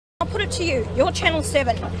to you, you're Channel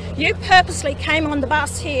 7. You purposely came on the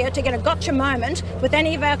bus here to get a gotcha moment with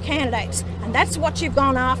any of our candidates, and that's what you've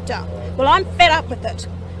gone after. Well, I'm fed up with it,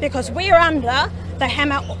 because we are under the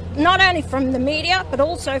hammer, not only from the media, but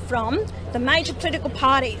also from the major political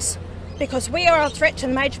parties, because we are a threat to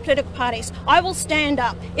the major political parties. I will stand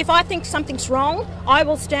up. If I think something's wrong, I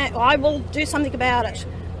will do something about it.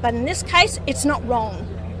 But in this case, it's not wrong,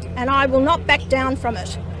 and I will not back down from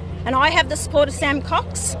it. And I have the support of Sam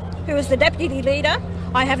Cox, who is the deputy leader.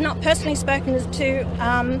 I have not personally spoken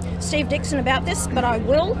to Steve Dickson about this, but I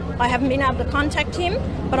will. I haven't been able to contact him,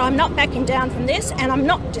 but I'm not backing down from this, and I'm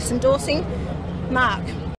not disendorsing Mark.